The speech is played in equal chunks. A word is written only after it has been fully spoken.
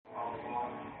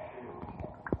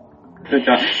Yo,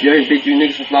 bitch, you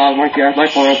niggas some flaws, monkey ass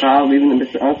like phone call, leaving the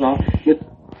Mr. Unsolved.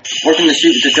 Working the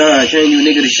street with the gun, telling you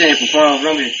nigga to shame for fun,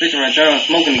 running, bitching right down,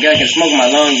 smoking the guy can smoke my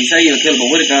lungs. You say you'll kill, but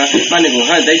with a gun, my nigga will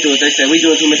hunt. They do it, they say we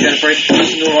doing too much at a price.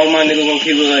 Listen to all my niggas gonna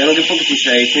keep it like, I don't give a fuck what you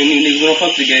say. Tell you niggas we don't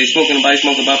fuck the gay, smoking the body,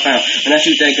 smoking about pound. When I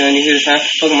shoot that gun, you hear the sound.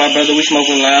 Fucking my brother, we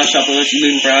smoking loud, shopping us, you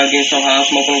leaving proud, getting so high,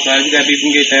 smoking on clouds. You got beef, you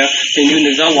can get down. Tell you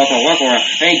niggas I walk around.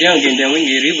 I ain't down, getting down, we can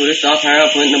get it, but it's all time,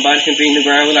 putting the body, competing the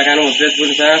ground. We like I know what's best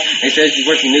with the sound. They said you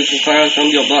working niggas and clowns, some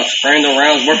of your blocks, spraying the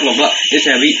rounds, working the block. It's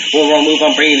heavy, one wrong move,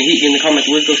 I'm bringing the heat, in the comments.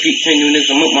 Let's go keep 10 new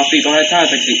niggas. I'm up my feet, don't have time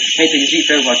to take a seat. Ain't take a seat,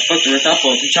 fell watch. Fuck the rest, I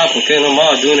fall. Chop them, kill them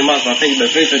all, doing them out. So I think you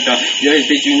better finish that job. Yo,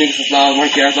 bitch, you niggas some flaws,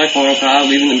 monkey ass like phone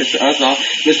call, leaving the Mr. Unsolved,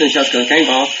 missing shots cause can't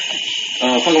ball.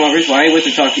 Fucking my wrist, I ain't with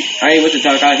the talk. I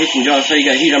hit some jaws, so you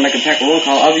got heat, I make a pack of one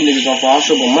call. All these niggas gon' fall. I'm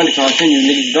sure about money call. 10 you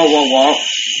niggas, you don't want wall.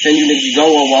 10 you niggas, you don't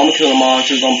want wall. I'ma kill them all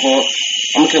till it's gon' pour.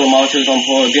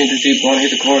 Getting too deep, gonna hit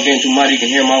the core, getting too mighty, you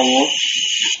can hear my war.